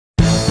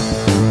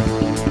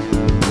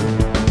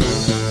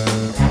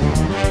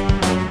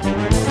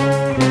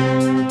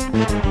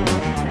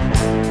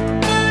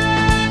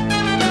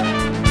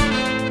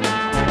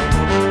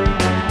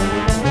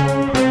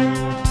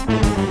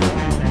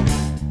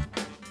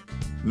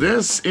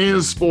This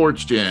is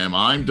Sports Jam.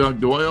 I'm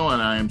Doug Doyle,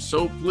 and I am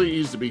so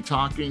pleased to be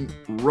talking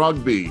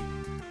rugby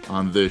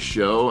on this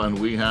show. And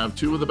we have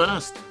two of the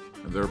best.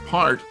 They're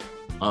part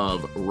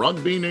of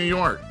Rugby New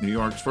York, New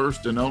York's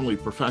first and only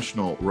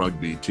professional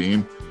rugby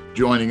team.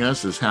 Joining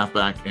us is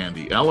halfback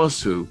Andy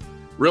Ellis, who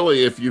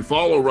really, if you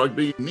follow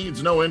rugby,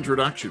 needs no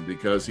introduction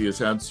because he has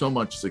had so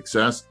much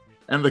success.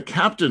 And the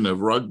captain of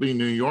Rugby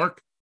New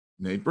York,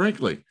 Nate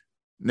Brinkley.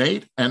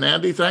 Nate and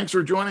Andy, thanks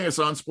for joining us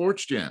on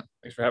Sports Jam.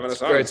 Thanks for having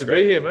us on. Great to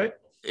be here, mate.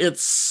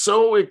 It's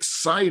so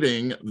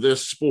exciting,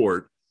 this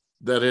sport,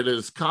 that it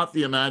has caught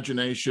the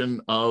imagination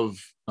of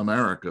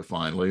America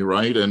finally,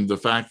 right? And the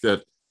fact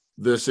that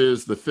this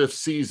is the fifth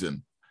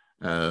season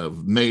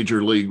of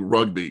Major League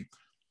Rugby.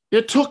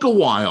 It took a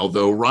while,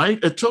 though,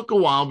 right? It took a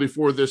while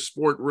before this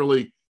sport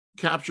really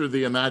captured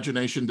the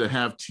imagination to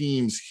have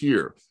teams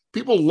here.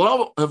 People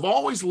have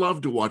always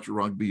loved to watch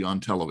rugby on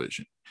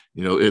television.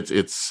 You know,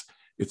 it's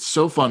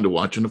so fun to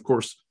watch. And of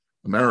course,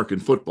 American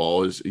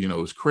football is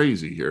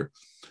crazy here.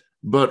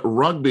 But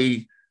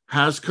rugby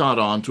has caught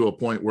on to a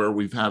point where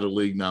we've had a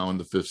league now in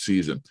the fifth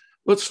season.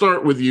 Let's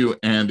start with you,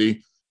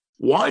 Andy.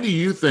 Why do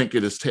you think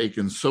it has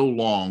taken so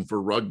long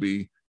for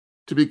rugby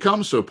to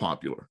become so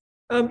popular?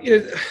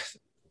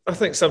 I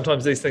think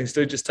sometimes these things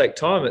do just take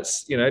time.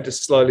 It's,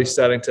 just slowly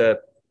starting to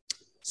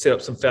set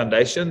up some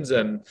foundations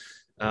and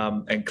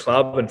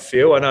club and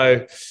feel. I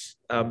know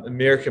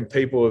American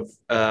people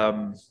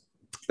have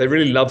they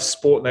really love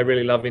sport and they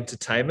really love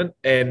entertainment.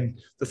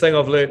 And the thing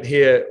I've learned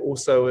here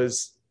also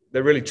is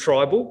they're really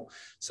tribal.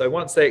 So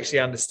once they actually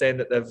understand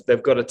that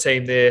they've got a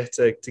team there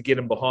to get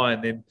them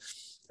behind, then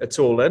it's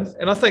all in.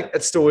 And I think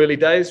it's still early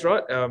days,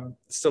 right?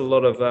 Still a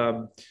lot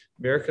of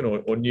American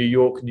or New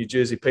York, New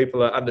Jersey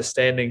people are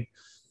understanding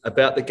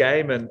about the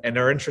game and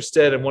are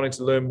interested and wanting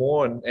to learn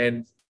more.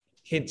 And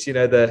hence,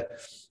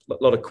 a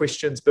lot of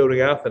questions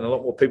building up and a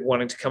lot more people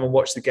wanting to come and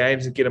watch the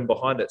games and get them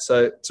behind it.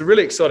 So it's a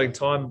really exciting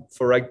time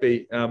for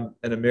rugby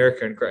in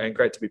America and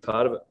great to be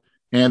part of it.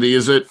 Andy,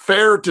 is it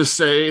fair to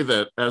say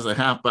that as a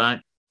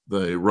halfback,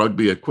 the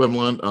rugby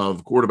equivalent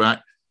of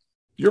quarterback,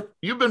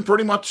 you've been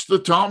pretty much the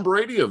Tom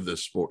Brady of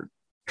this sport?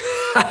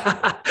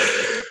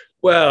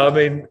 Well, I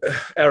mean,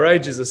 our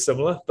ages are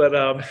similar, but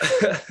no,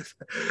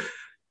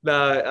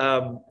 I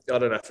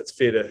don't know if it's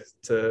fair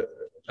to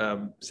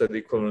say the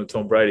equivalent of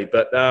Tom Brady,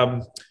 but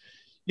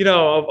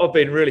I've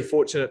been really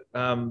fortunate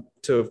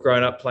to have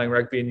grown up playing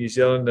rugby in New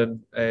Zealand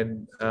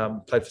and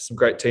played for some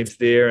great teams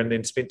there, and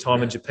then spent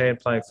time in Japan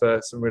playing for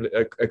some really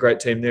a great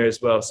team there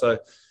as well. So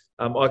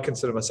I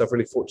consider myself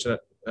really fortunate.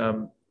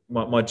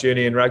 My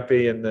journey in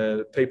rugby and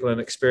the people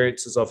and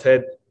experiences I've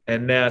had,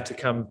 and now to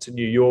come to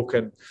New York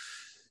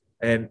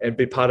and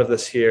be part of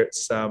this here,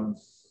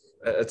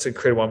 it's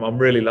incredible. I'm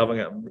really loving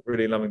it. I'm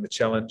really loving the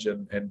challenge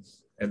and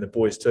the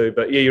boys too.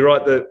 But yeah, you're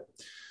right. The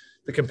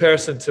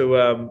comparison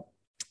to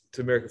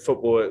American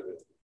football,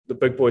 the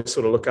big boys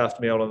sort of look after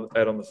me out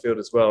on the field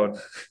as well, and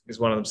there's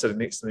one of them sitting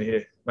next to me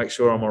here. Make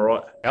sure I'm all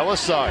right.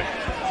 Ellis, though,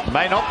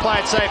 may not play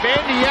it safe.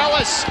 Andy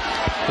Ellis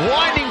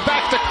winding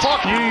back the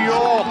clock. New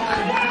York,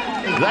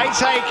 they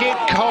take it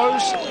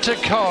coast to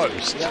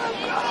coast.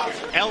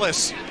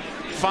 Ellis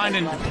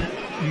finding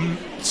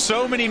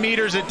so many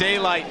meters at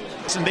daylight,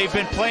 and they've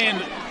been playing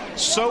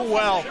so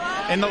well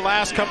in the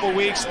last couple of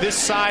weeks. This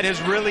side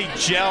has really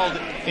gelled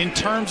in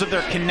terms of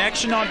their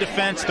connection on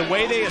defense, the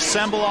way they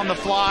assemble on the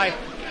fly,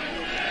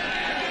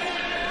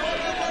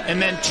 and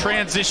then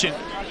transition.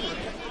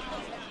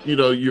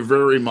 You're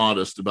very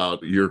modest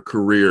about your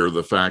career,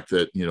 the fact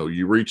that,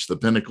 you reached the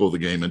pinnacle of the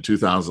game in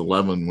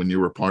 2011 when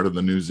you were part of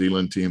the New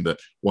Zealand team that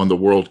won the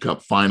World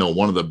Cup final,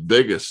 one of the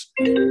biggest,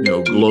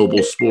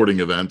 global sporting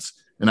events.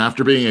 And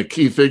after being a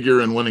key figure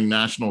in winning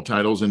national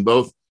titles in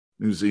both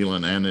New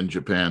Zealand and in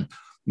Japan.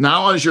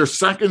 Now, as your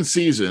second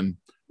season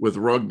with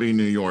Rugby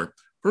New York,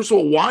 first of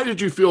all, why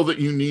did you feel that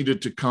you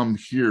needed to come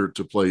here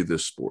to play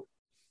this sport?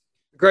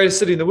 Greatest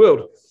city in the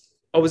world.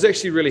 I was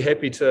actually really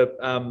happy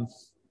to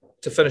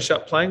finish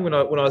up playing when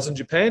I was in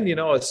Japan.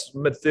 I was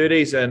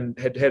mid-30s and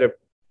had a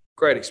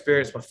great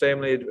experience. My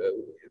family had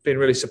been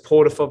really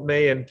supportive of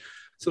me, and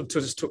sort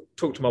of just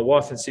talked to my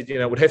wife and said,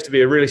 it would have to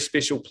be a really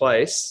special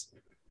place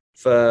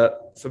for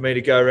me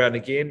to go around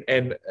again.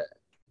 And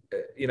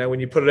when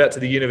you put it out to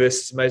the universe,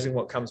 it's amazing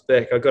what comes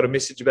back. I got a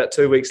message about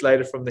 2 weeks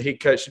later from the head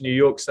coach in New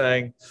York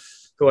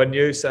who I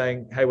knew,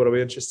 saying, hey, would I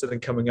be interested in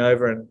coming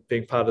over and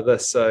being part of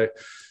this? So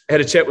I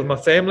had a chat with my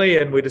family,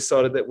 and we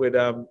decided that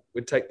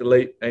we'd take the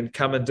leap and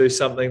come and do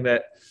something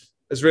that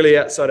is really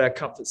outside our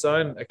comfort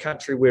zone, a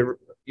country where,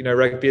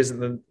 rugby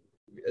isn't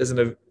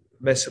a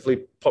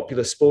massively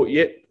popular sport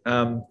yet,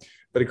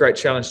 but a great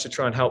challenge to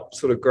try and help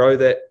sort of grow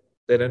that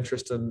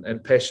interest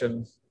and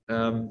passion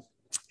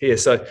here.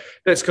 So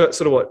that's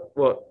sort of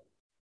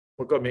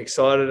what got me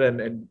excited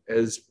and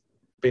has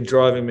been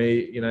driving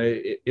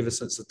me, ever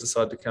since I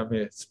decided to come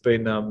here. It's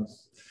been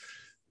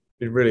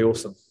really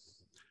awesome.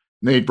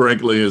 Nate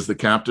Brinkley is the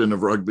captain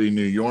of Rugby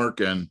New York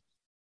and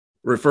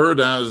referred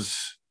as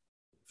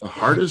the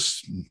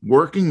hardest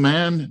working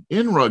man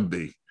in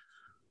rugby.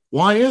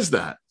 Why is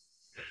that?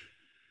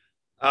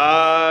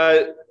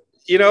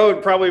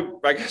 Probably,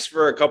 I guess,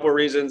 for a couple of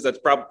reasons, that's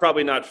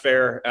probably not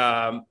fair.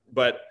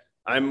 But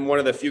I'm one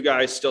of the few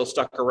guys still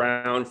stuck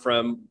around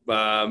from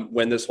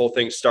when this whole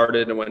thing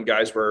started and when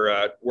guys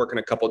were working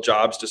a couple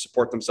jobs to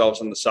support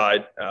themselves on the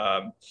side.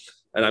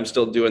 And I'm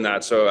still doing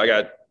that. So I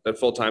got a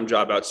full-time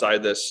job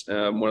outside this.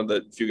 One of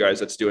the few guys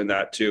that's doing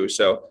that too.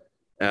 So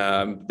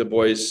the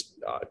boys,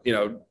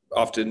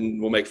 often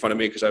will make fun of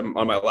me because I'm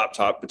on my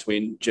laptop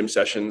between gym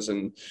sessions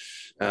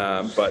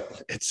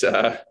but it's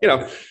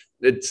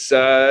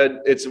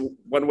it's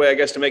one way, I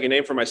guess, to make a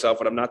name for myself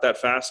when I'm not that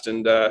fast,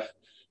 and it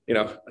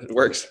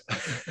works.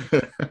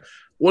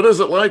 What is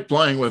it like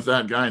playing with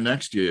that guy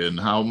next to you, and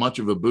how much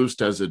of a boost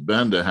has it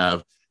been to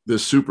have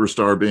this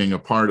superstar being a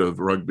part of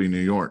Rugby New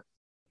York?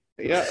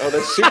 Yeah. Oh, the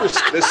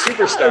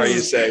superstar, you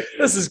say.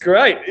 This is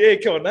great. Yeah,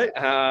 come on, Nate.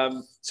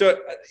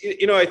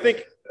 I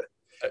think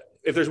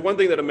if there's one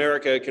thing that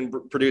America can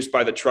produce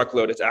by the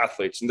truckload, it's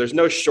athletes, and there's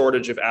no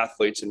shortage of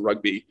athletes in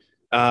rugby.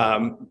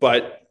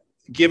 But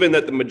given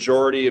that the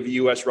majority of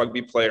U.S.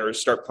 rugby players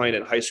start playing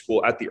in high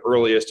school at the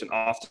earliest and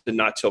often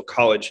not till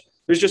college,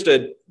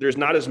 there's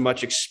not as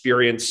much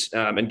experience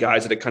and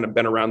guys that have kind of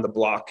been around the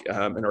block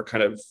and are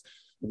kind of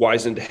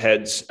wizened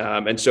heads.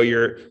 And so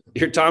your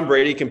Tom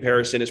Brady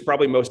comparison is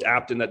probably most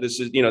apt in that this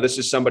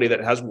is somebody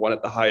that has won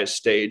at the highest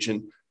stage.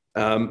 And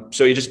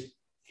so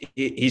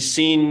he's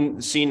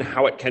seen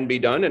how it can be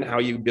done and how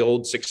you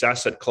build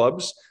success at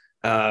clubs.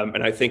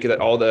 And I think that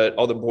all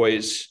the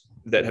boys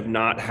that have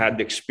not had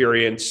the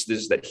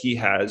experiences that he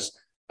has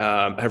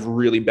have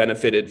really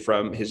benefited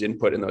from his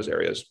input in those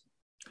areas.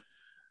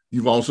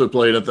 You've also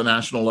played at the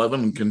national level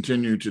and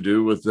continue to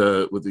do with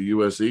the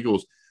U.S.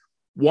 Eagles.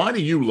 Why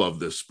do you love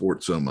this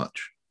sport so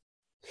much?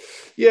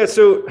 Yeah,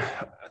 so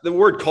the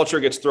word culture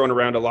gets thrown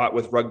around a lot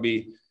with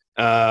rugby.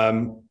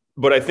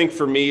 But I think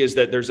for me is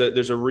that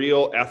there's a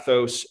real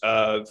ethos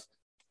of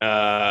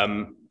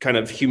kind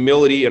of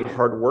humility and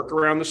hard work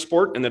around the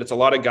sport, and that it's a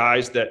lot of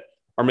guys that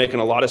are making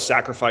a lot of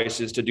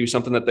sacrifices to do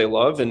something that they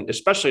love. And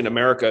especially in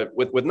America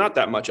with not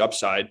that much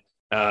upside,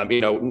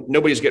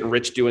 nobody's getting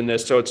rich doing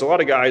this. So it's a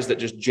lot of guys that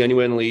just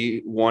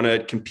genuinely want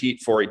to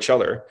compete for each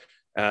other.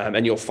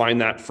 And you'll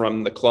find that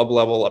from the club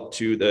level up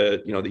to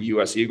the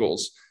U.S.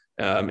 Eagles.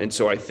 And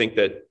so I think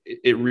that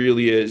it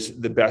really is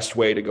the best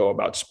way to go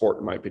about sport,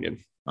 in my opinion.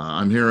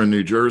 I'm here in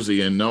New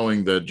Jersey, and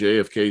knowing that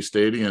JFK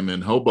Stadium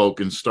in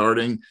Hoboken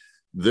starting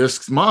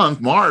this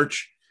month,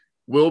 March,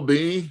 will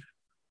be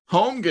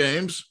home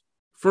games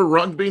for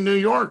Rugby New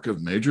York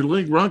of Major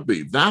League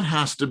Rugby. That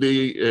has to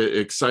be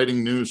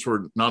exciting news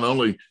for not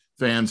only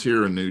fans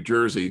here in New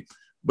Jersey,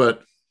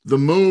 but the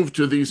move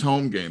to these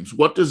home games.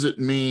 What does it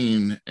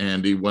mean,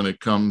 Andy, when it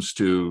comes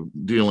to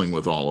dealing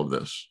with all of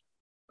this?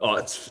 Oh,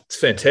 it's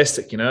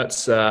fantastic.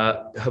 It's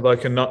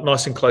Hoboken, not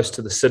nice and close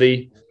to the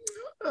city.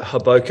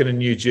 Hoboken in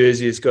New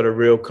Jersey has got a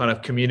real kind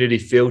of community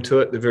feel to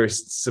it. They're very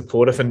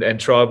supportive and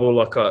tribal,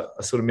 like I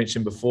sort of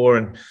mentioned before.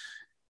 And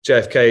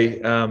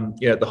JFK,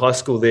 at the high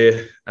school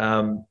there,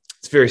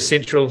 it's very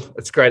central.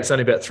 It's great. It's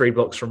only about 3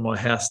 blocks from my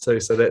house too,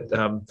 so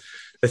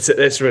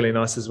that's really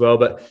nice as well.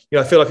 But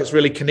I feel like it's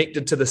really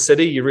connected to the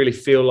city. You really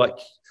feel like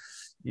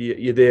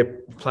you're there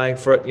playing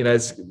for it.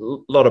 There's a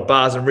lot of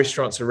bars and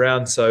restaurants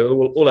around,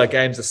 so all our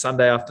games are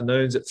Sunday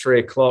afternoons at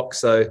 3:00.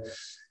 So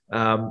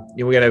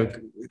we're going to have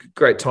a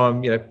great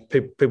time.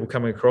 People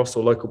coming across,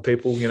 or local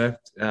people.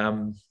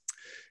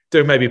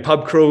 Doing maybe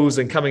pub crawls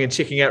and coming and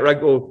checking out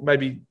rugby, or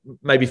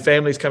maybe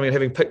families coming and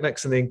having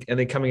picnics and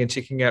then coming and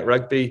checking out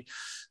rugby.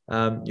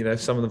 Some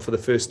of them for the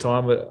first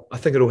time. But I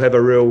think it'll have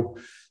a real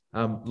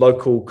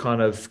local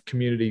kind of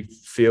community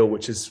feel,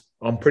 which is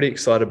I'm pretty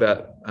excited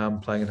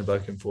about playing in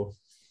Hoboken for.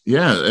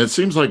 Yeah, it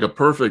seems like a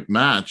perfect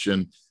match.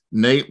 And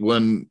Nate,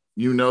 when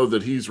you know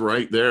that he's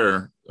right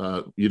there,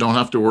 you don't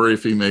have to worry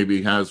if he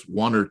maybe has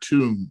one or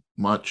too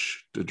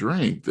much to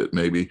drink, that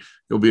maybe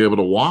he'll be able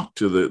to walk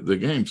to the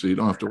game. So you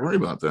don't have to worry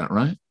about that,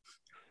 right?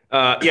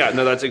 Yeah,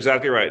 no, that's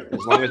exactly right.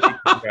 As long as you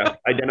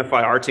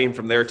identify our team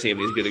from their team,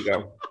 he's good to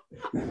go.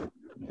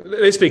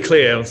 Let's be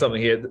clear on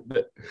something here.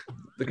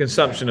 The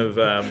consumption of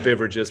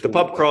beverages. The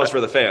pub crawls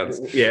for the fans.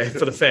 Yeah,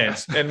 for the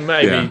fans. And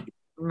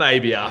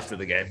maybe after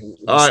the game.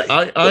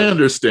 I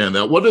understand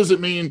that. What does it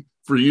mean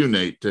for you,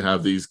 Nate, to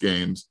have these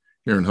games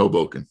here in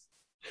Hoboken?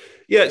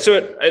 Yeah,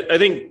 so I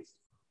think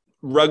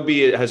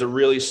rugby has a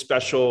really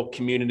special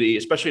community,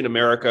 especially in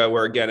America,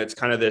 where, again, it's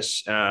kind of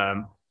this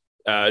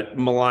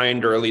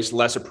maligned or at least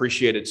less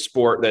appreciated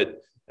sport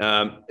that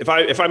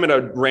if I'm in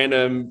a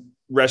random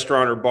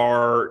restaurant or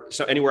bar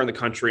anywhere in the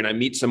country and I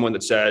meet someone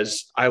that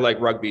says, I like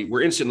rugby,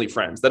 we're instantly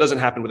friends. That doesn't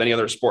happen with any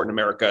other sport in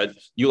America.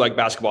 You like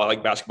basketball, I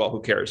like basketball,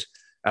 who cares?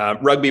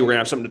 Rugby, we're going to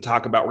have something to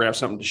talk about. We're going to have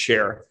something to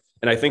share.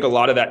 And I think a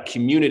lot of that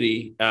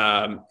community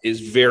is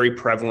very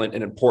prevalent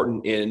and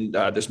important in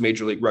this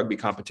Major League Rugby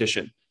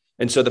competition.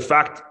 And so the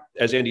fact,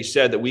 as Andy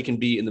said, that we can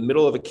be in the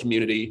middle of a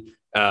community,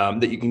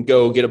 that you can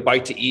go get a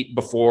bite to eat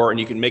before and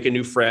you can make a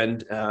new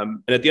friend.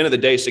 And at the end of the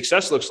day,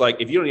 success looks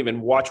like if you don't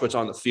even watch what's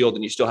on the field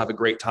and you still have a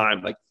great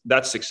time, like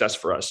that's success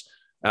for us.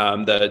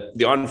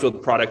 The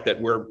on-field product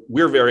that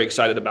we're very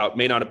excited about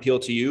may not appeal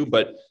to you,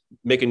 but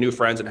making new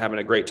friends and having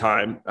a great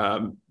time,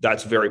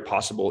 that's very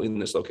possible in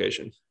this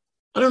location.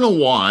 I don't know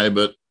why,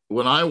 but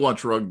when I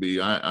watch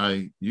rugby,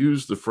 I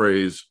use the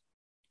phrase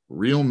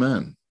real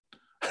men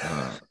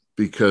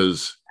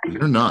because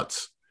you're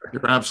nuts.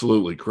 You're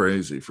absolutely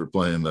crazy for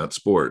playing that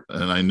sport.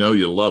 And I know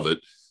you love it.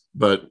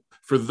 But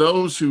for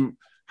those who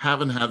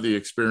haven't had the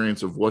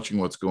experience of watching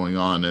what's going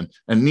on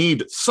and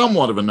need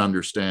somewhat of an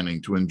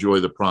understanding to enjoy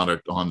the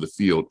product on the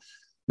field,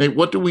 Nate,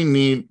 what do we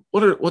need?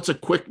 What's a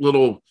quick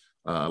little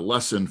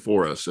lesson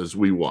for us as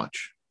we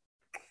watch?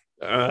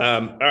 All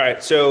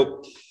right.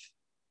 So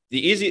the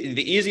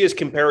easiest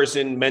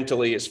comparison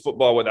mentally is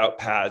football without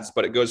pads,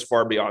 but it goes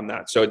far beyond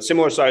that. So it's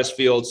similar size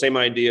field, same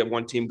idea of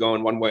one team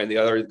going one way and the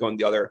other going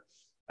the other.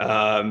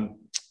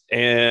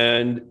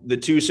 And the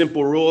two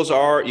simple rules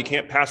are you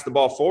can't pass the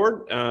ball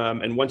forward.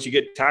 And once you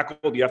get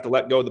tackled, you have to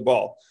let go of the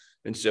ball.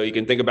 And so you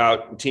can think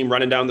about a team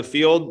running down the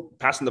field,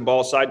 passing the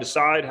ball side to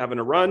side, having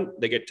a run,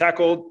 they get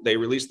tackled, they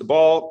release the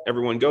ball,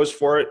 everyone goes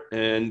for it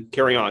and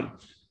carry on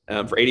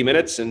for 80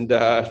 minutes and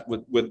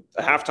with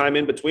a halftime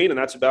in between. And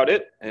that's about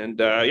it. And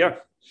yeah.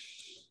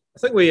 I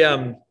think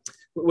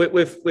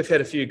we've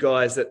had a few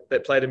guys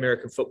that played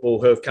American football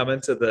who have come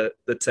into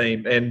the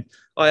team, and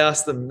I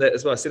asked them that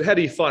as well. I said, how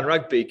do you find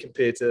rugby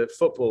compared to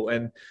football?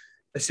 And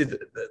they said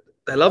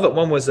they love it.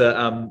 One was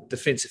a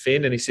defensive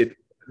end, and he said,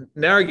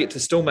 now I get to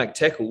still make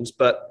tackles,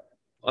 but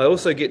I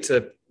also get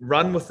to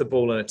run with the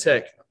ball and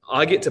attack.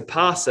 I get to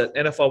pass it,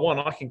 and if I want,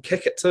 I can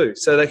kick it too.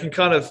 So they can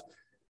kind of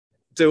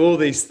do all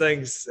these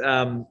things.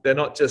 They're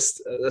not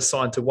just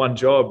assigned to one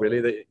job, really.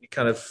 That you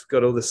kind of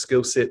got all the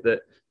skill set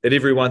that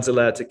everyone's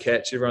allowed to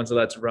catch, everyone's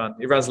allowed to run,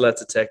 everyone's allowed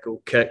to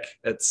tackle, kick.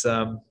 It's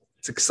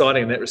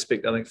exciting in that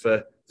respect, I think,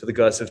 for the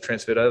guys who've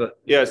transferred over.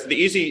 Yes, the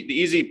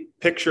easy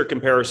picture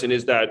comparison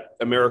is that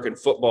American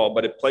football,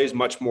 but it plays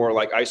much more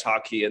like ice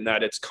hockey in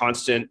that it's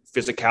constant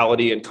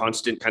physicality and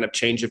constant kind of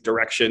change of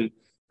direction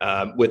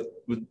with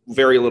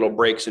very little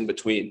breaks in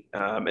between.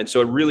 And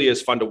so it really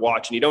is fun to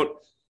watch. And you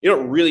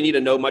don't really need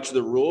to know much of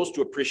the rules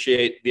to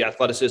appreciate the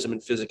athleticism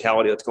and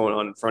physicality that's going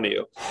on in front of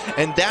you.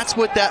 And that's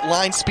what that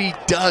line speed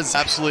does.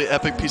 Absolutely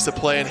epic piece of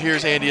play. And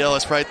here's Andy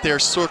Ellis right there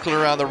circling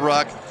around the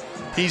ruck.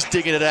 He's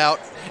digging it out.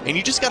 And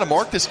you just got to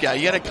mark this guy.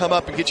 You got to come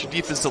up and get your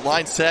defensive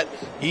line set.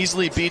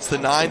 Easily beats the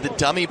 9. The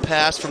dummy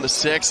pass from the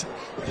 6.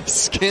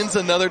 Skins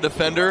another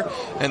defender.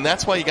 And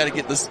that's why you got to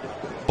get this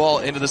ball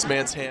into this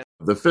man's hand.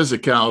 The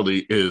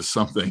physicality is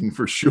something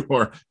for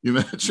sure. You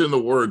mentioned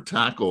the word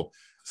tackle.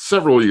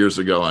 Several years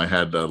ago, I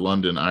had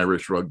London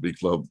Irish Rugby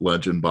Club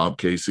legend Bob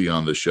Casey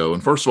on the show.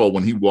 And first of all,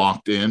 when he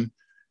walked in,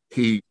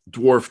 he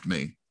dwarfed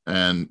me.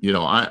 And, you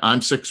know, I'm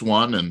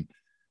 6'1" and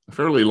a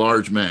fairly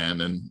large man.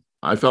 And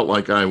I felt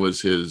like I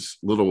was his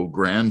little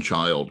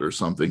grandchild or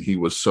something. He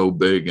was so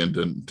big,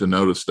 and to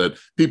notice that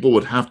people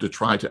would have to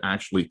try to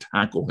actually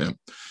tackle him.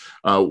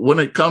 When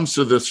it comes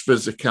to this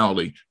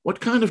physicality, what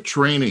kind of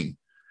training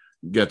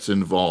gets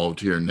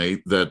involved here,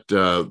 Nate,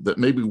 that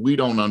maybe we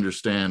don't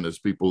understand as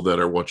people that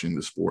are watching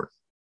the sport?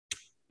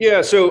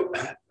 Yeah, so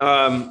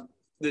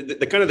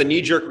the kind of the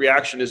knee-jerk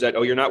reaction is that,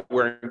 oh, you're not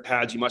wearing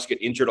pads, you must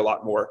get injured a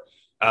lot more.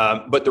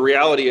 But the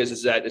reality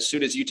is that as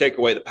soon as you take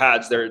away the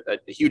pads, a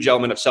huge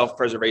element of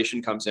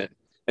self-preservation comes in.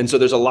 And so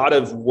there's a lot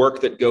of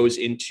work that goes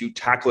into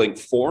tackling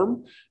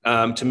form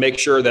to make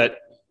sure that,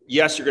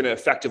 yes, you're going to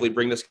effectively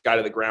bring this guy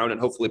to the ground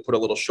and hopefully put a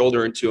little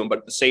shoulder into him. But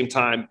at the same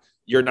time,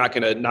 you're not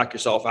going to knock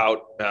yourself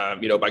out,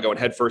 by going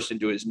headfirst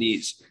into his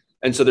knees.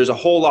 And so there's a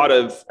whole lot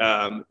of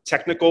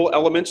technical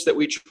elements that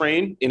we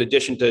train in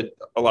addition to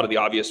a lot of the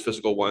obvious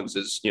physical ones.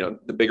 Is,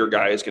 the bigger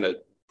guy is going to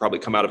probably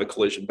come out of a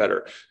collision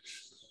better.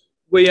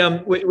 We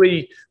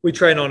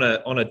train on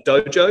a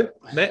dojo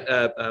mat,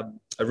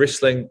 a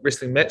wrestling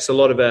mat. So a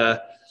lot of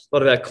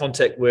our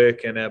contact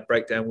work and our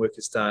breakdown work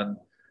is done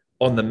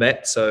on the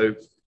mat. So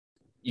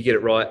you get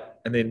it right,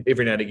 and then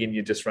every now and again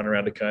you just run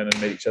around a cone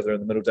and meet each other in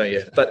the middle, don't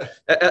you? But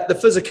the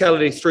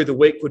physicality through the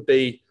week would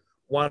be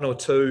 1 or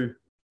 2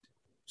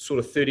 sort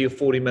of 30 or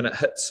 40-minute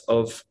hits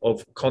of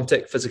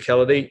contact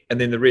physicality,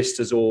 and then the rest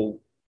is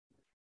all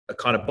a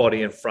kind of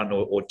body in front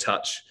or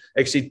touch.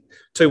 Actually,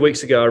 2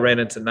 weeks ago, I ran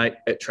into Nate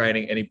at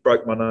training, and he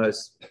broke my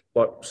nose,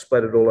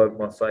 splattered all over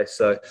my face.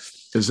 So,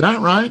 is that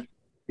right?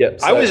 Yeah.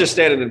 So, I was just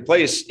standing in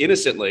place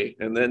innocently,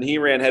 and then he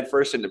ran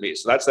headfirst into me.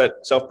 So that's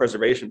that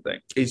self-preservation thing.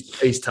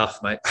 He's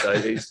tough, mate. So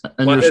he's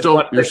and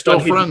you're still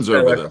friends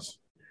over this.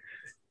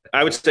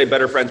 I would say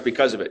better friends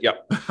because of it.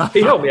 Yep.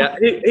 He helped me out.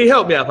 He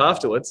helped me up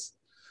afterwards.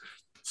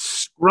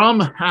 Scrum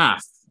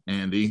half,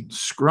 Andy.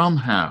 Scrum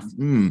half.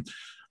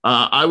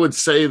 I would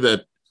say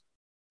that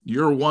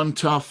you're one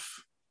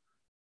tough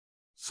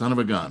son of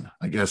a gun.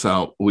 I guess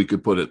we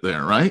could put it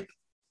there, right?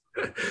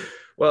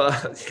 Well,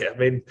 yeah. I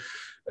mean,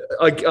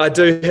 I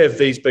do have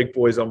these big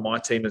boys on my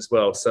team as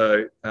well.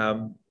 So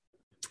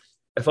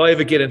if I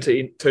ever get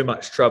into too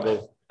much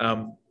trouble,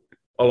 I'll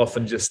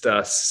often just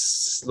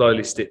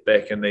slowly step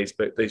back, and these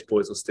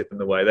boys will step in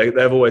the way.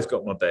 They've always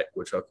got my back,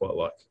 which I quite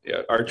like.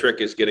 Yeah, our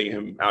trick is getting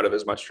him out of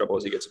as much trouble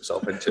as he gets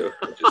himself into,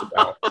 which is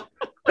about.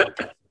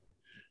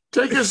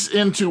 Take us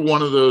into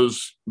one of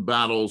those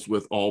battles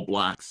with All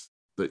Blacks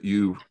that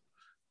you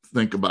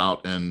think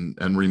about and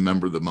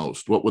remember the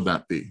most? What would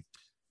that be?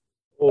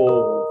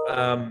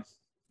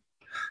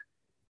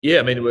 Yeah,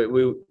 I mean,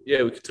 we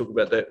could talk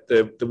about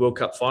the World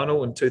Cup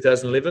final in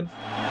 2011.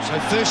 So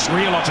first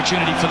real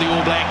opportunity for the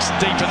All Blacks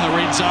deep in the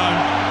red zone,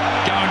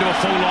 going to a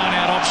full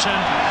line-out option.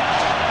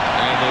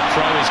 And the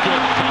throw is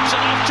good. Pops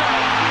it off to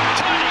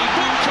Tony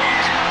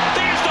Woodcock.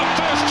 There's the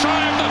first try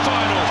of the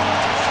final.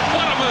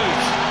 What a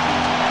move.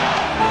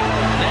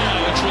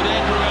 Now it's with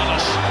Andrew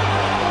Ellis.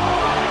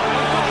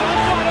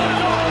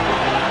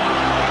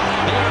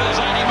 Here it is,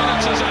 80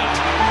 minutes is up.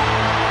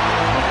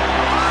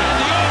 And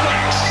the All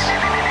Blacks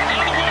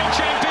are the world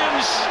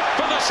champions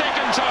for the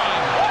second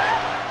time.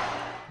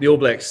 The All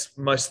Blacks,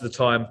 most of the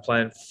time,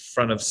 play in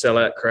front of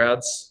sellout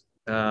crowds,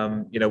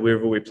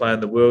 wherever we play in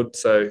the world.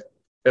 So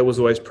that was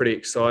always pretty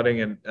exciting,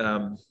 and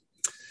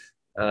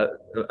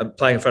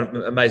playing in front of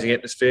an amazing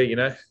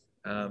atmosphere,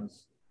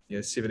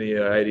 70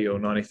 or 80 or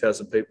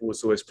 90,000 people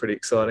was always pretty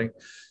exciting.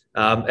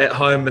 At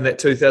home in that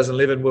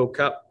 2011 World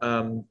Cup,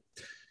 and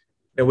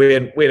we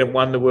hadn't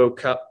won the World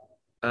Cup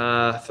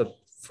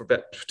for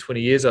about 20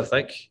 years, I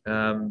think.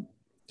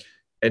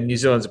 And New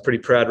Zealand's a pretty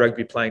proud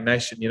rugby playing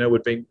nation.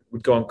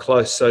 We'd gone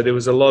close, so there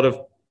was a lot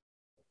of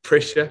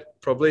pressure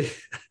probably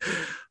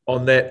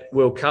on that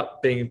World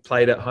Cup being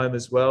played at home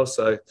as well.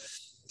 So,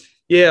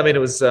 yeah, I mean, it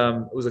was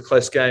a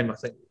close game. I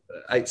think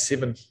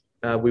 8-7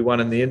 we won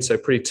in the end, so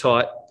pretty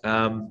tight.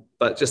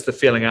 But just the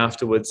feeling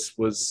afterwards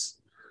was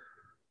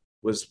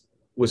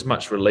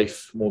much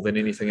relief more than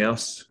anything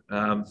else.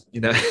 I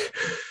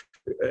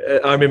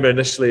remember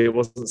initially it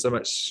wasn't so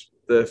much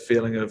the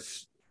feeling of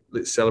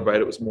let's celebrate.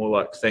 It was more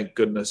like, thank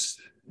goodness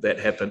that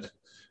happened.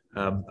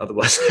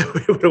 Otherwise,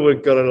 we would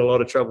have got in a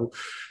lot of trouble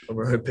from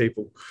our own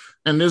people.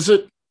 And is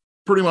it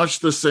pretty much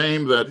the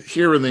same that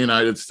here in the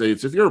United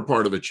States, if you're a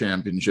part of a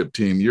championship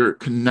team, you're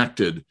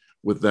connected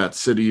with that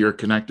city, you're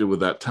connected with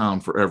that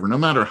town forever, no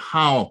matter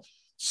how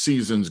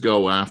seasons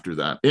go after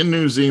that? In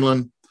New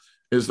Zealand,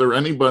 is there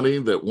anybody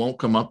that won't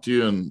come up to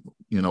you and,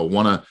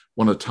 want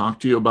to talk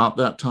to you about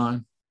that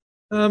time?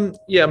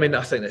 Yeah, I mean,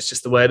 I think that's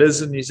just the way it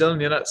is in New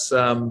Zealand. It's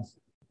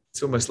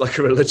almost like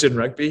a religion,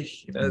 rugby.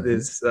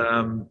 There's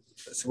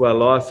it's a way of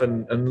life,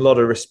 and in a lot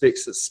of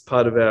respects, it's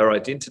part of our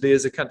identity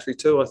as a country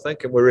too, I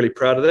think, and we're really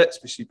proud of that,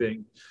 especially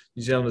being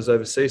New Zealanders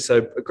overseas.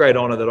 So a great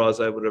honour that I was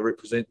able to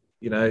represent,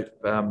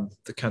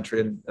 the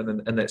country in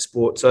that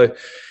sport. So,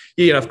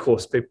 yeah, of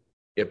course,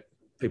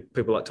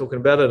 people like talking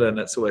about it, and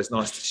it's always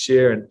nice to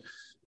share. And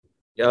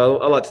I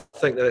like to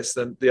think that that's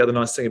the other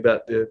nice thing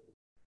about the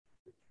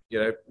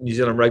New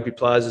Zealand rugby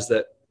players is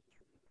that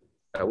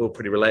we're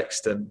pretty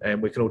relaxed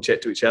and we can all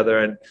chat to each other,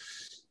 and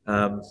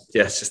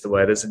it's just the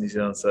way it is in New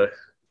Zealand, so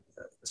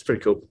it's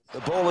pretty cool. The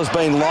ball has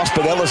been lost,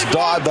 but Ellis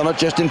dived on it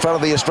just in front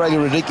of the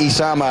Australian Radiki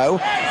Samo,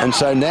 and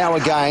so now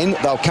again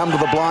they'll come to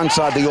the blind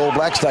side, the All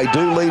Blacks. They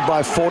do lead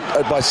by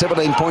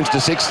 17 points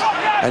to 6,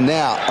 and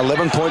now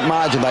 11-point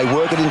margin. They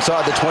work it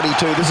inside the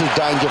 22. This is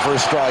danger for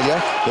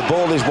Australia. The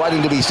ball is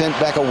waiting to be sent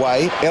back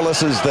away.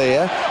 Ellis is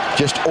there,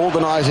 just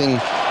organising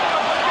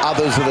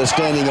others that are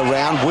standing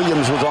around.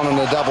 Williams was on in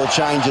a double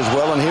change as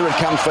well, and here it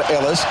comes for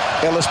Ellis.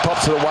 Ellis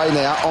pops it away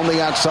now. On the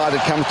outside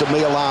it comes to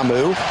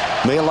Mialamu.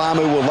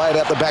 Mialamu will lay it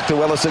out the back to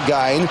Ellis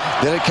again.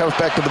 Then it comes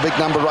back to the big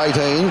number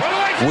 18,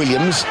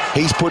 Williams.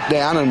 He's put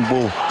down and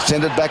will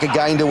send it back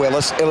again to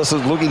Ellis. Ellis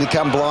is looking to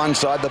come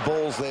blindside. The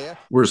ball's there.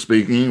 We're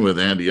speaking with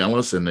Andy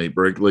Ellis and Nate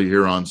Brigley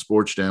here on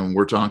SportsJam.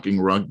 We're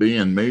talking rugby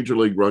and Major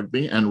League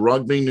Rugby and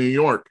Rugby New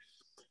York.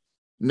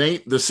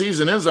 Nate, the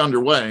season is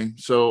underway,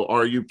 so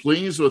are you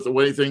pleased with the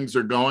way things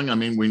are going? I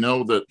mean, we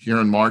know that here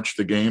in March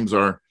the games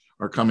are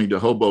coming to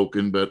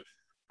Hoboken, but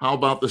how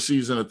about the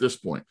season at this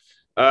point?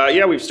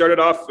 We've started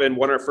off and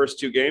won our first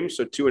 2 games,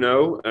 so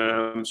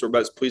 2-0. So we're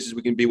about as pleased as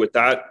we can be with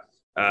that.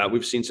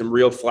 We've seen some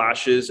real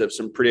flashes of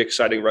some pretty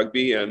exciting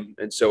rugby, and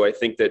so I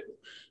think that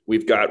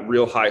we've got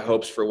real high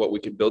hopes for what we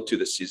can build to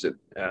this season.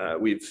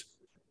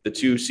 The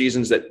 2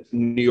 seasons that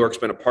New York's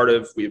been a part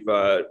of, we've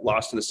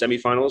lost in the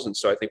semifinals. And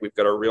so I think we've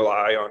got a real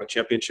eye on a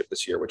championship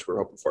this year, which we're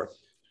hoping for.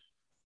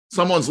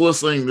 Someone's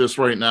listening to this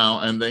right now,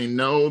 and they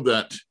know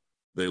that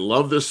they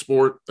love this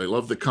sport, they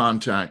love the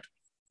contact,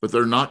 but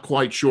they're not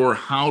quite sure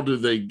how do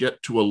they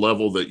get to a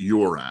level that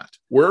you're at.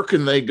 Where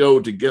can they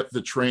go to get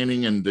the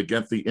training and to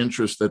get the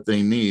interest that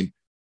they need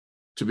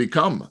to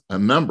become a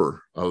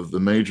member of the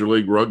Major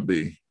League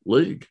Rugby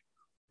League?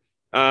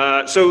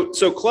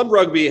 So club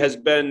rugby has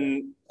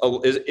been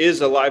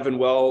is alive and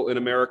well in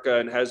America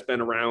and has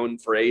been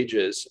around for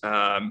ages.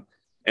 And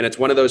it's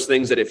one of those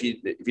things that if you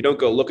don't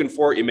go looking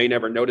for it, you may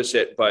never notice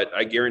it. But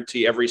I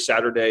guarantee every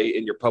Saturday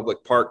in your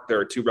public park, there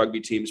are 2 rugby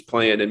teams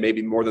playing, and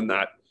maybe more than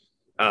that.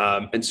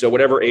 And so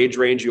whatever age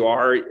range you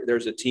are,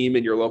 there's a team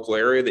in your local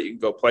area that you can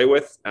go play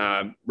with.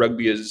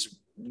 Rugby is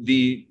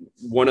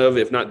one of,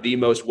 if not the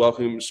most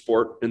welcome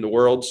sport in the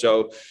world.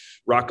 So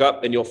rock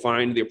up and you'll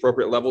find the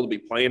appropriate level to be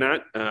playing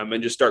at,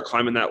 and just start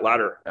climbing that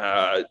ladder.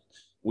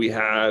 We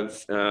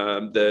have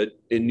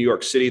in New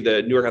York City,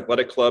 the New York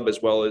Athletic Club,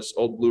 as well as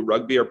Old Blue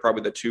Rugby are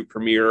probably the 2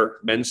 premier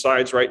men's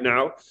sides right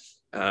now.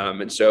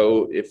 And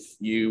so if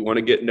you want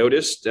to get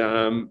noticed,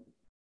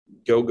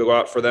 go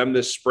out for them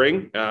this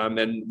spring.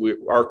 And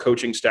our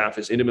coaching staff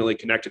is intimately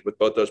connected with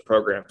both those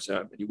programs.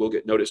 And you will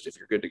get noticed if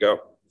you're good to go.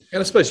 And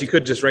I suppose you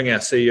could just ring our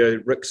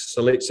CEO, Rick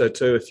Solizzo,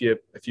 too,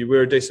 if you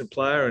were a decent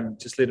player, and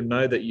just let him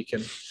know that you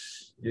can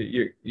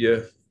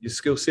your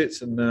skill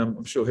sets, and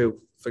I'm sure he'll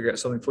figure out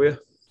something for you.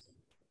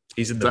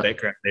 He's in the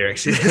background there,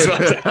 actually.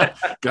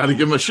 Got to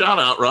give him a shout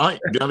out, right?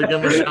 Got to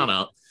give him a shout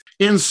out.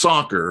 In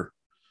soccer,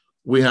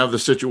 we have the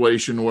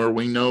situation where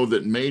we know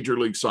that Major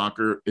League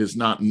Soccer is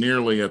not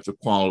nearly at the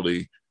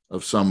quality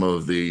of some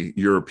of the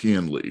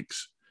European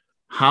leagues.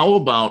 How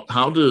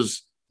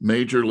does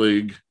Major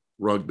League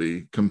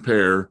Rugby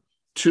compare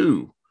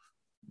to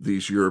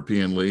these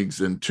European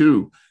leagues and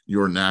to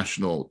your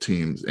national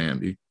teams,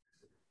 Andy?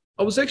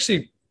 I was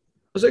actually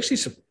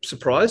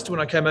surprised when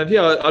I came over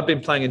here. I'd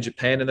been playing in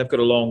Japan, and they've got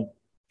a long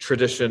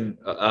tradition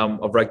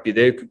of rugby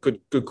there,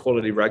 good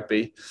quality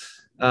rugby.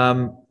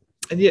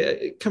 And yeah,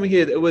 coming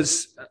here, it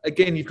was,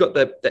 again, you've got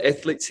the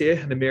athletes here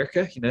in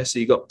America, so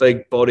you've got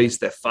big bodies,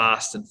 they're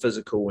fast and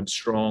physical and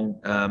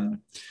strong,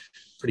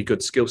 pretty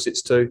good skill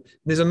sets too. And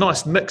there's a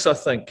nice mix, I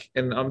think,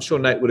 and I'm sure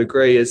Nate would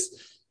agree,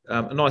 is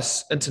a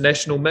nice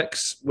international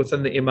mix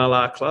within the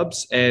MLR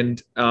clubs,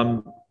 and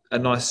a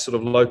nice sort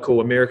of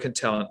local American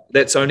talent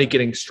that's only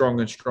getting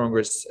stronger and stronger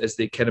as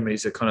the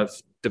academies are kind of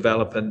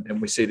developing,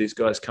 and we see these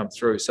guys come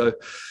through. So,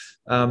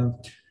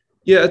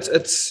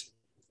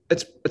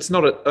 it's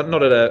not at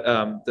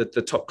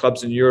the top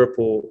clubs in Europe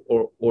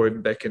or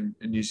even back in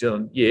New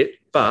Zealand yet,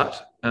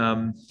 but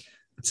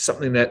it's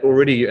something that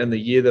already in the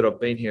year that I've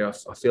been here,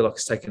 I feel like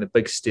it's taken a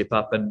big step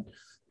up, and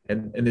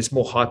there's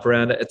more hype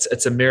around it.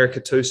 It's America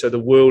too, so the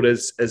world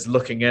is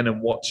looking in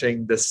and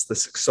watching this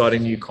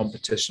exciting new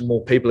competition.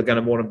 More people are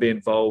going to want to be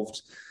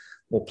involved.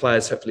 More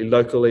players, hopefully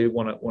locally,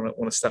 want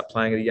to start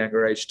playing at a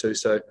younger age too.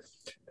 So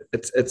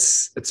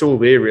it's all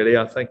there really.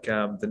 I think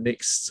the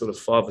next sort of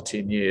 5 or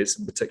 10 years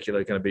in particular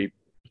are going to be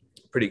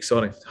pretty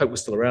exciting. Hope we're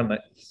still around, mate.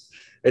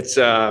 It's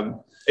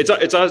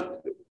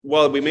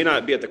while we may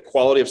not be at the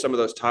quality of some of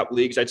those top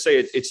leagues, I'd say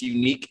it's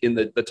unique in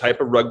the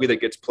type of rugby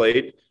that gets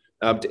played.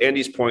 To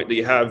Andy's point, that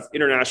you have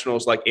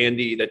internationals like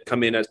Andy that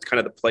come in as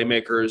kind of the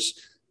playmakers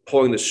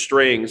pulling the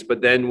strings.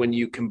 But then when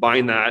you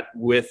combine that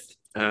with,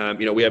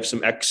 we have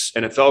some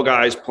ex-NFL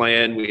guys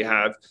playing, we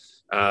have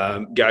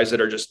guys that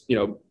are just,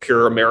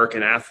 pure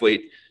American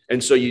athlete.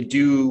 And so you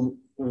do,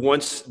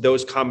 once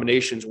those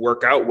combinations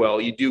work out well,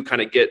 you do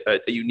kind of get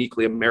a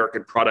uniquely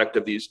American product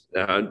of these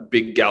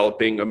big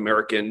galloping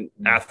American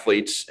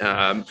athletes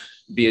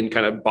being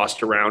kind of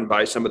bossed around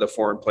by some of the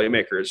foreign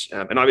playmakers.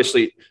 And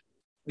obviously,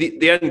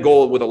 the end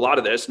goal with a lot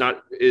of this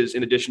is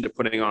in addition to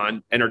putting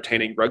on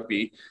entertaining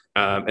rugby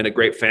and a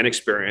great fan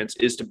experience,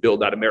 is to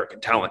build that American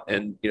talent.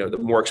 And, the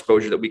more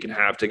exposure that we can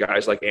have to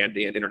guys like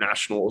Andy and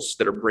internationals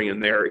that are bringing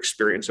their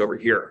experience over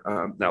here,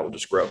 that will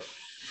just grow.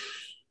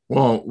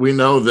 Well, we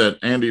know that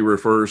Andy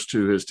refers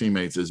to his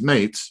teammates as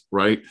mates,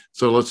 right?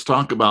 So let's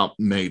talk about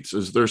mates.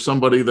 Is there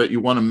somebody that you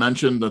want to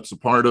mention that's a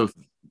part of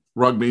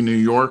Rugby New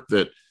York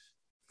that,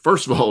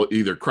 first of all,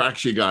 either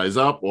cracks you guys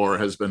up or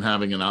has been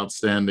having an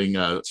outstanding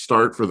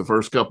start for the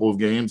first couple of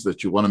games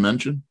that you want to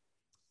mention?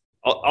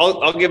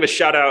 I'll give a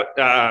shout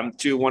out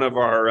to one of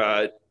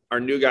our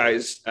new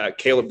guys,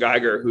 Caleb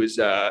Geiger, who's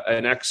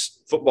an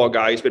ex-football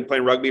guy. He's been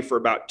playing rugby for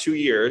about 2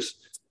 years,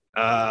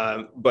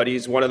 but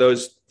he's one of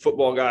those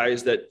football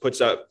guys that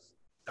puts up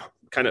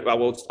kind of,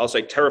 I'll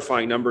say,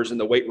 terrifying numbers in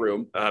the weight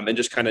room, and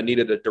just kind of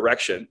needed a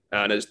direction,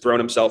 and has thrown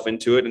himself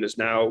into it, and is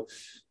now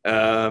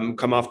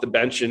come off the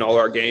bench in all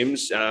our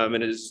games,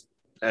 and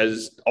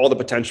has all the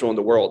potential in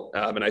the world.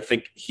 And I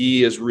think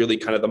he is really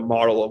kind of the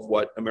model of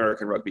what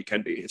American rugby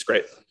can be. It's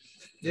great.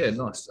 Yeah,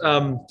 nice.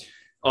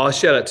 I'll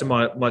shout out to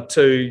my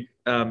two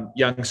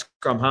young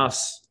scrum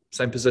halves,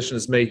 same position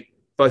as me,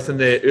 both in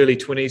their early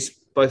 20s,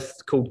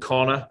 both called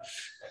Connor,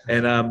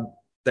 and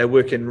they're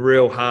working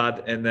real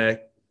hard, and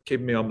they're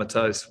keeping me on my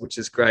toes, which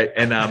is great.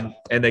 And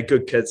they're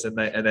good kids, and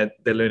they're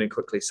learning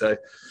quickly. So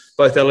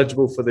both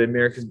eligible for the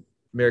American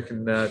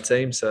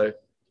team. So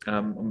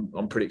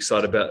I'm pretty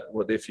excited about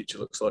what their future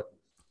looks like.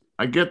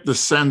 I get the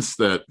sense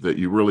that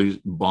you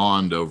really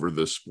bond over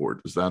this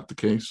sport. Is that the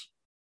case?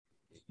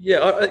 Yeah,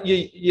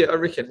 I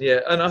reckon. Yeah,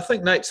 and I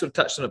think Nate sort of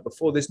touched on it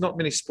before. There's not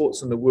many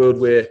sports in the world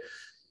where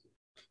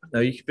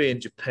you could be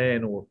in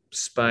Japan or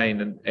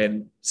Spain,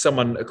 and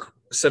someone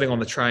sitting on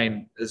the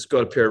train has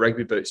got a pair of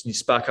rugby boots, and you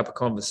spark up a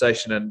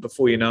conversation, and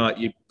before you know it,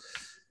 you'd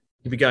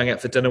be going out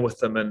for dinner with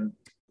them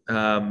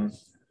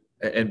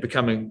and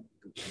becoming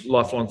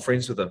lifelong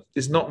friends with them.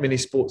 There's not many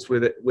sports where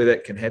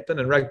that can happen,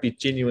 and rugby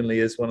genuinely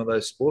is one of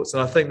those sports.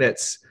 And I think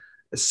it's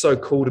so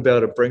cool to be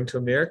able to bring to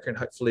America and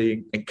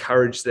hopefully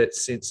encourage that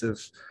sense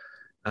of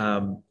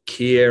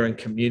care and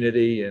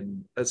community.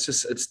 And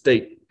it's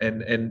deep,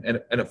 and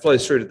it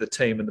flows through to the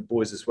team and the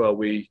boys as well.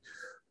 We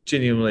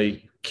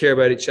genuinely care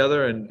about each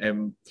other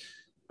and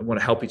want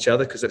to help each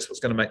other, because that's what's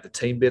going to make the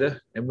team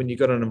better. And when you've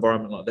got an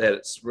environment like that,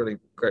 it's really a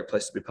great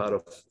place to be part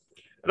of.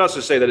 I'd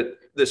also say that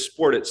the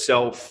sport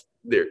itself,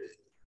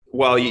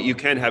 while you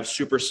can have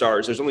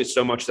superstars, there's only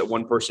so much that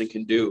one person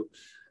can do.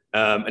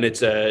 And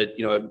it's a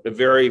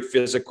very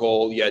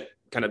physical yet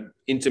kind of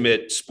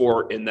intimate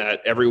sport in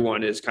that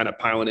everyone is kind of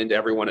piling into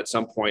everyone at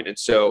some point. And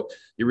so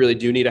you really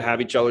do need to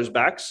have each other's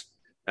backs.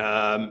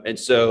 And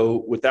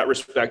so with that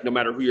respect, no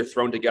matter who you're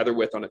thrown together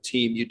with on a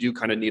team, you do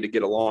kind of need to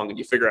get along, and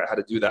you figure out how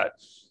to do that,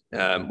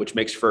 which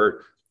makes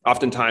for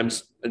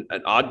oftentimes an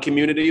odd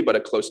community, but a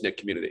close-knit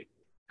community.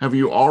 Have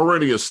you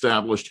already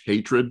established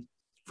hatred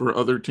for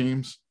other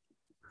teams?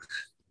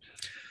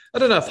 I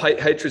don't know if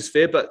hatred's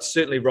fair, but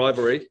certainly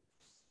rivalry.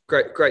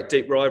 Great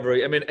deep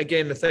rivalry. I mean,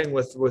 again, the thing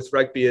with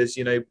rugby is,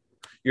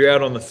 you're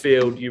out on the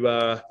field, you're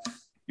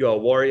a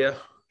warrior,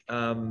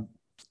 and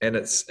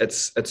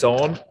it's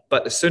on.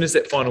 But as soon as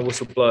that final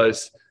whistle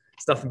blows,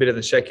 it's nothing better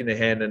than shaking their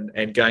hand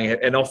and going.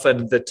 And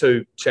often the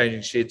two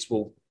changing sheds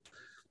will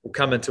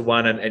come into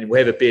one, and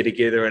we'll have a beer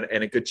together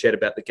and a good chat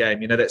about the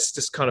game. That's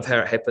just kind of how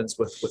it happens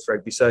with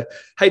rugby. So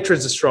hatred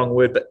is a strong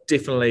word, but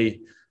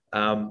definitely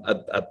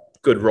a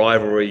good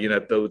rivalry,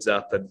 builds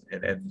up and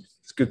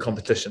it's good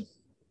competition.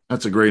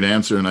 That's a great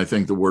answer. And I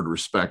think the word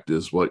respect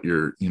is what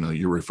you're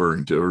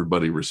referring to.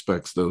 Everybody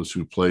respects those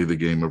who play the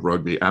game of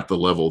rugby at the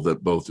level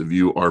that both of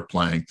you are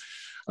playing.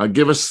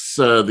 Give us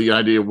the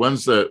idea.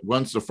 When's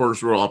the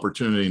first real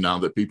opportunity now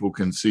that people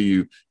can see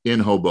you in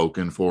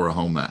Hoboken for a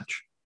home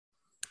match?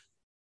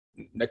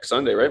 Next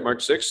Sunday, right?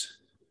 March 6th?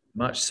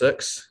 March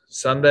 6th,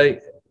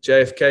 Sunday,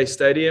 JFK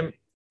Stadium.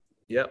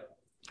 Yep.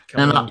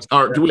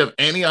 Do we have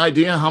any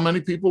idea how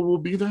many people will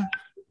be there?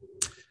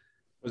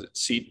 Was it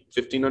seat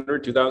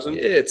 1,500, 2,000?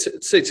 Yeah, it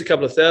seats a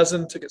couple of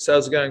thousand. Ticket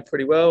sales are going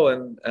pretty well.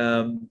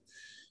 And,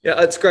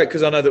 it's great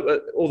because I know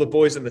that all the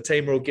boys in the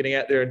team are all getting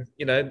out there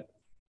and,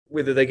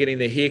 whether they're getting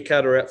their hair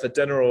cut or out for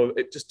dinner or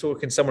just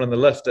talking to someone in the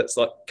lift, it's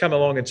like, come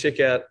along and check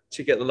out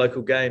the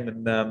local game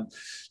and let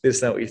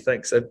us know what you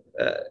think. So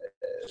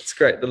it's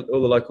great.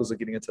 All the locals are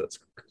getting into it.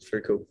 It's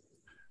very cool.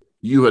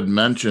 You had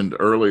mentioned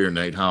earlier,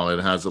 Nate, how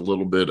it has a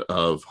little bit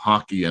of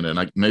hockey in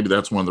it. Maybe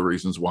that's one of the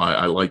reasons why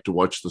I like to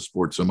watch the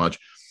sport so much.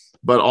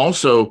 But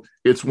also,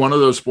 it's one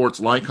of those sports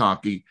like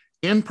hockey.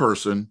 In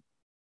person,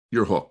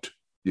 you're hooked.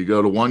 You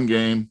go to one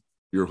game,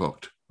 you're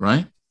hooked,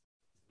 right?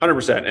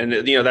 100%. And,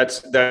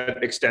 that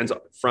extends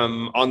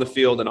from on the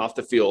field and off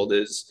the field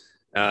is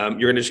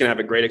you're just going to have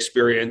a great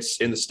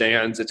experience in the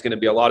stands. It's going to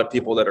be a lot of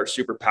people that are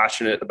super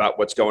passionate about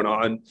what's going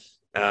on.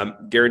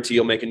 Guarantee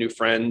you'll make a new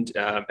friend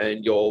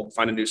and you'll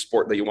find a new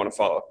sport that you want to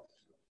follow.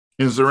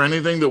 Is there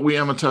anything that we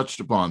haven't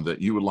touched upon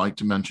that you would like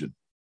to mention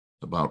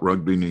about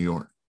Rugby New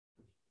York?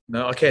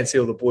 No, I can see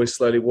all the boys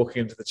slowly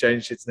walking into the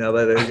change sheds now.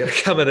 They're going to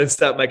come in and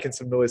start making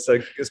some noise. So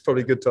it's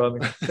probably good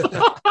timing.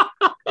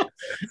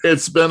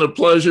 It's been a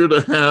pleasure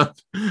to have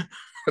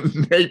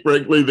Nate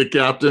Breakley, the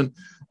captain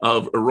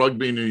of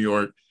Rugby New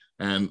York,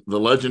 and the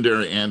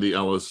legendary Andy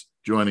Ellis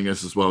joining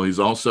us as well. He's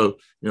also,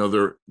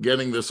 they're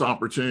getting this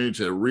opportunity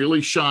to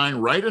really shine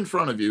right in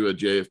front of you at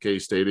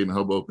JFK Stadium in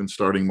Hoboken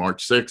starting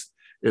March 6th.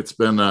 It's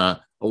been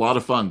a lot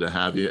of fun to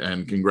have you,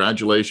 and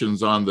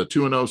congratulations on the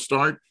 2-0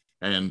 start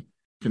and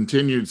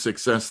continued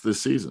success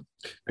this season.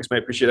 Thanks, mate.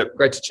 Appreciate it.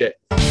 Great to chat.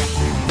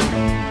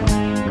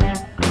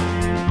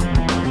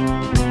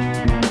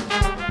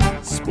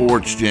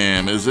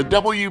 SportsJam is a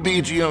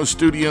WBGO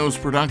Studios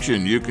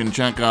production. You can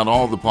check out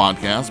all the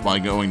podcasts by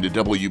going to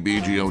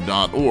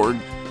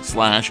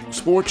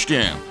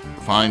wbgo.org/SportsJam.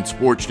 Find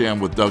SportsJam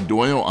with Doug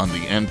Doyle on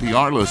the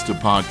NPR list of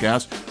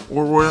podcasts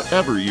or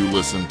wherever you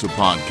listen to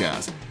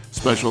podcasts.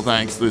 Special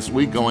thanks this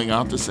week going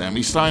out to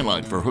Sammy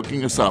Steinleit for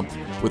hooking us up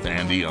with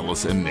Andy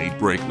Ellis and Nate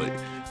Breakley.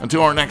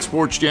 Until our next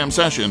SportsJam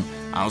session,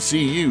 I'll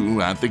see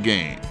you at the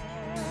game.